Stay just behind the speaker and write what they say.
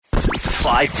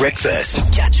5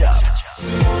 Breakfast. Catch up.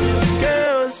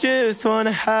 Girls just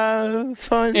wanna have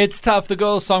fun. It's Tough, the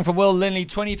girls' song from Will Linley,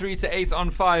 23 to 8 on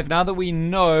 5. Now that we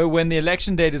know when the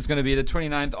election date is going to be, the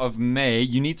 29th of May,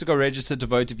 you need to go register to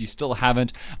vote if you still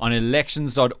haven't on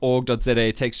elections.org.za.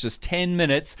 It takes just 10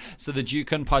 minutes so that you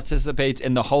can participate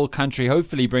in the whole country,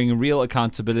 hopefully bring real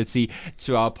accountability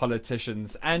to our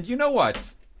politicians. And you know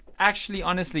what? Actually,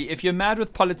 honestly, if you're mad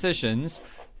with politicians,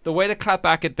 the way to clap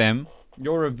back at them,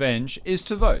 your revenge, is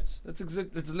to vote. That's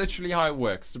literally how it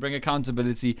works, to bring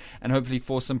accountability and hopefully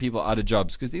force some people out of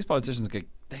jobs, because these politicians get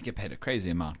paid a crazy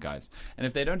amount, guys. And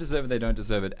if they don't deserve it, they don't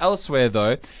deserve it. Elsewhere,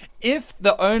 though, if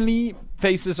the only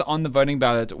faces on the voting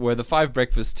ballot were the 5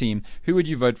 Breakfast team, who would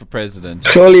you vote for president?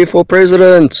 Surely for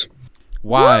president.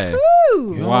 Why?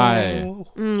 Woohoo! Why?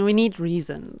 We need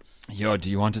reasons. Yo,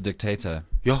 do you want a dictator?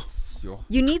 Yo.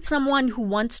 You need someone who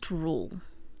wants to rule.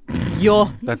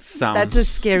 That's a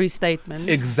scary statement.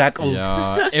 Exactly.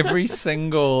 Yeah, every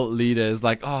single leader is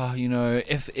like, oh, you know,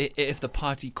 if the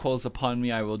party calls upon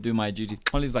me, I will do my duty.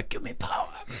 Ollie's like, give me power.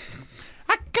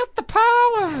 I got the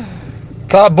power.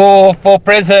 Thabo for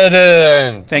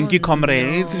president. Thank you,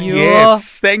 comrades. No.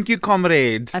 Yes, thank you,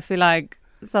 comrade. I feel like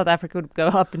South Africa would go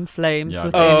up in flames Yeah,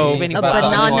 within Oh. 25 A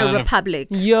banana Banana. republic.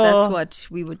 Yeah. That's what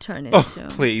we would turn Oh,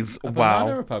 into. please. A banana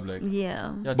Wow. republic.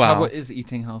 Yeah. Yeah, Wow. Thabo is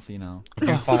eating healthy now.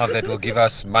 That will give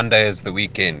us Monday as the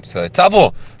weekend. So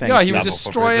Thabo. Thank Yeah, you. he would Thabo for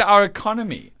destroy president. our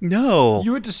economy. No.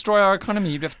 You would destroy our economy.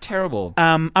 You'd have terrible.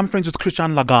 I'm friends with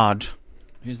Christian Lagarde.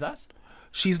 Who's that?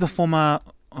 She's the former...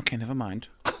 Okay, never mind.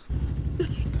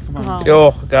 Wow.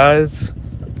 Yo, guys,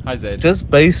 Hi, Zaid. just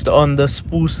based on the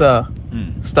Spoosa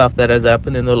stuff that has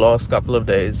happened in the last couple of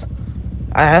days,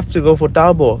 I have to go for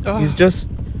Thabo. Oh.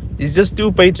 He's just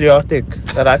too patriotic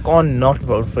that I can't not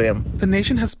vote for him. The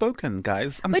nation has spoken,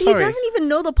 guys. I'm But sorry. he doesn't even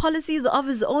know the policies of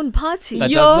his own party.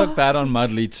 That does look bad on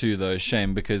Mudley too, though.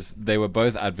 Shame, because they were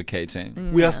both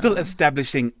advocating. We are still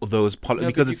establishing those policies No,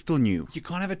 because but it's still new. You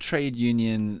can't have a trade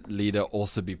union leader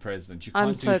also be president. You can't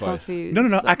I'm do so both. confused.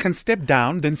 No. I can step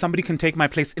down, then somebody can take my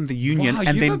place in the union, Wow,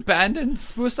 and you've then abandoned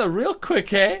Spoosa real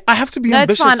quick, eh? I have to be No,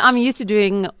 ambitious. it's fine. I'm used to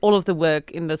doing all of the work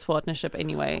in this partnership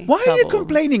anyway. Why are you Thabo.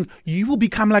 complaining? You will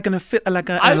become like an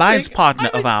alliance partner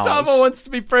of ours. Thabo wants to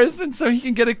be president so he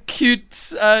can get a cute,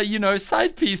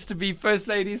 side piece to be first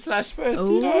lady / first.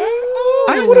 You know?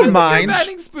 I wouldn't You're mind.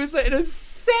 banning Spoosa in a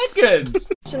second.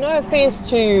 So no offense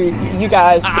to you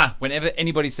guys Whenever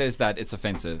anybody says that, it's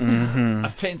offensive. Mm-hmm.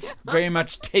 Offense very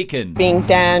much taken. being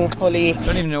Dan, Holly,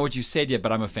 Don't even know what you said yet,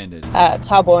 but I'm offended.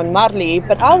 Thabo and Marley,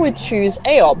 but I would choose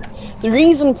Ayob. The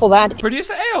reason for that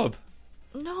Producer Ayob.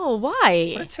 No,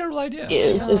 why? What a terrible idea.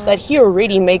 is that he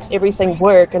already makes everything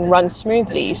work and run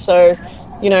smoothly. So,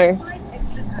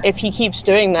 if he keeps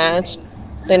doing that,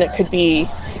 then it could be,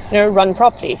 run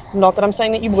properly. Not that I'm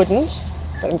saying that you wouldn't,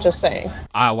 but I'm just saying.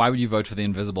 Why would you vote for the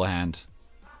invisible hand?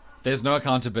 There's no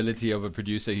accountability of a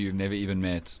producer who you've never even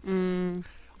met. It's not a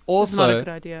Also, good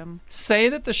idea. say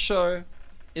that the show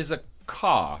is a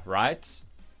car, right?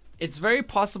 It's very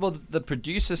possible that the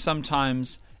producer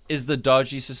sometimes is the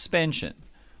dodgy suspension.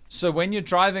 So when you're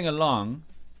driving along,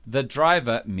 the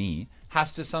driver, me,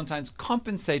 has to sometimes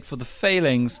compensate for the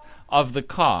failings of the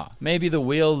car. Maybe the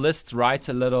wheel lists right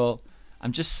a little.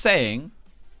 I'm just saying,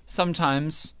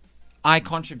 sometimes I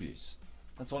contribute.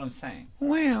 That's all I'm saying.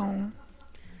 Well,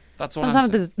 That's all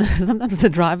I'm saying. Sometimes the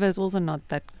driver is also not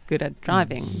that good at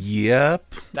driving. yep.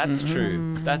 That's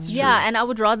true. That's true. Yeah, and I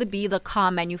would rather be the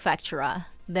car manufacturer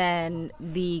than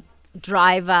the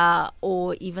driver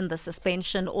or even the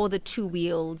suspension or the two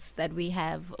wheels that we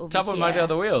have over Top of here. my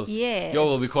other wheels. Yes. Yo,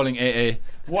 we'll be calling AA.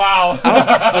 Wow.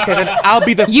 Okay, then I'll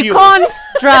be the You fuel. can't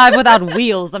drive without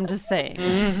wheels, I'm just saying.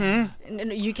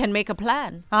 You can make a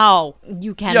plan. How?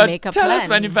 You can Yeah, make a tell plan. us,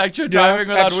 manufacturer driving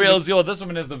without actually- wheels. Yo, this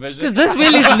woman is the vision. Because this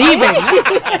wheel is leaving.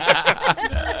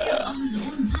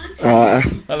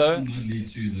 Hello.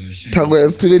 Thabo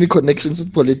has too many connections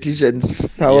with politicians.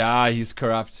 Thabo. Yeah, he's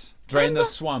corrupt. Drain the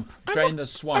swamp. Drain the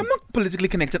swamp. I'm not politically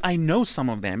connected. I know some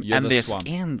of them You're and the their swamp.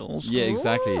 scandals. Yeah,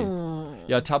 exactly.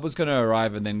 Yeah, Tabo's going to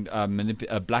arrive and then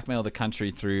blackmail the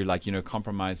country through,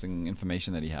 compromising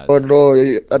information that he has. Oh no,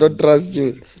 I don't trust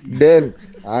you. Then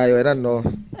I don't know.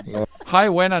 No, Hi,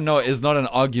 when I know is not an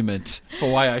argument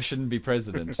for why I shouldn't be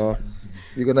president. no.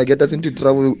 You're gonna get us into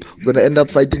trouble. We're gonna end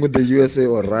up fighting with the USA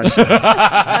or Russia.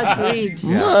 Agreed.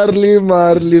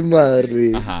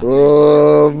 Marley. Uh-huh.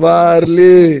 Oh,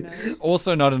 Marley.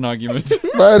 Also not an argument.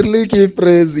 Marley ki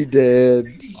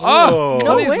president. Oh,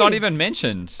 No he's not ways. even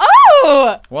mentioned.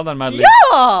 Oh! Well done, Madly. Yeah!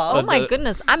 Oh my The-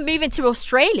 goodness, I'm moving to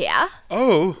Australia.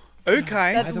 Oh.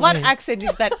 Okay. What accent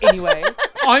is that anyway?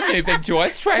 I'm moving to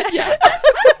Australia.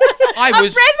 I Our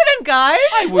was president, guys.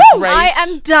 I was I raised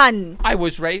am done. I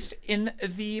was raised in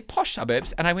the posh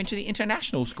suburbs and I went to the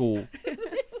international school.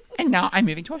 And now I'm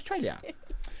moving to Australia.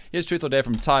 Here's Truth or Dare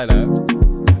from Tyler.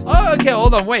 Oh, okay,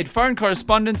 hold on, wait. Foreign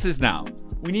correspondences now.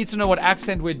 We need to know what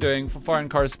accent we're doing for foreign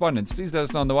correspondence. Please let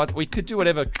us know on the what. We could do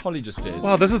whatever Holly just did.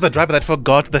 Wow, this is the driver that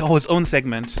forgot his own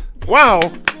segment. Wow.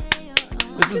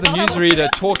 This is the newsreader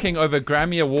talking over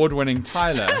Grammy Award-winning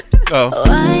Tyler. Oh.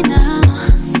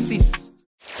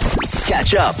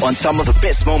 Catch up on some of the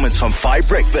best moments from 5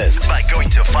 Breakfast by going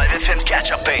to 5FM's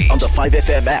catch-up page on the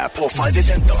 5FM app or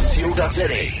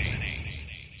 5FM.co.za.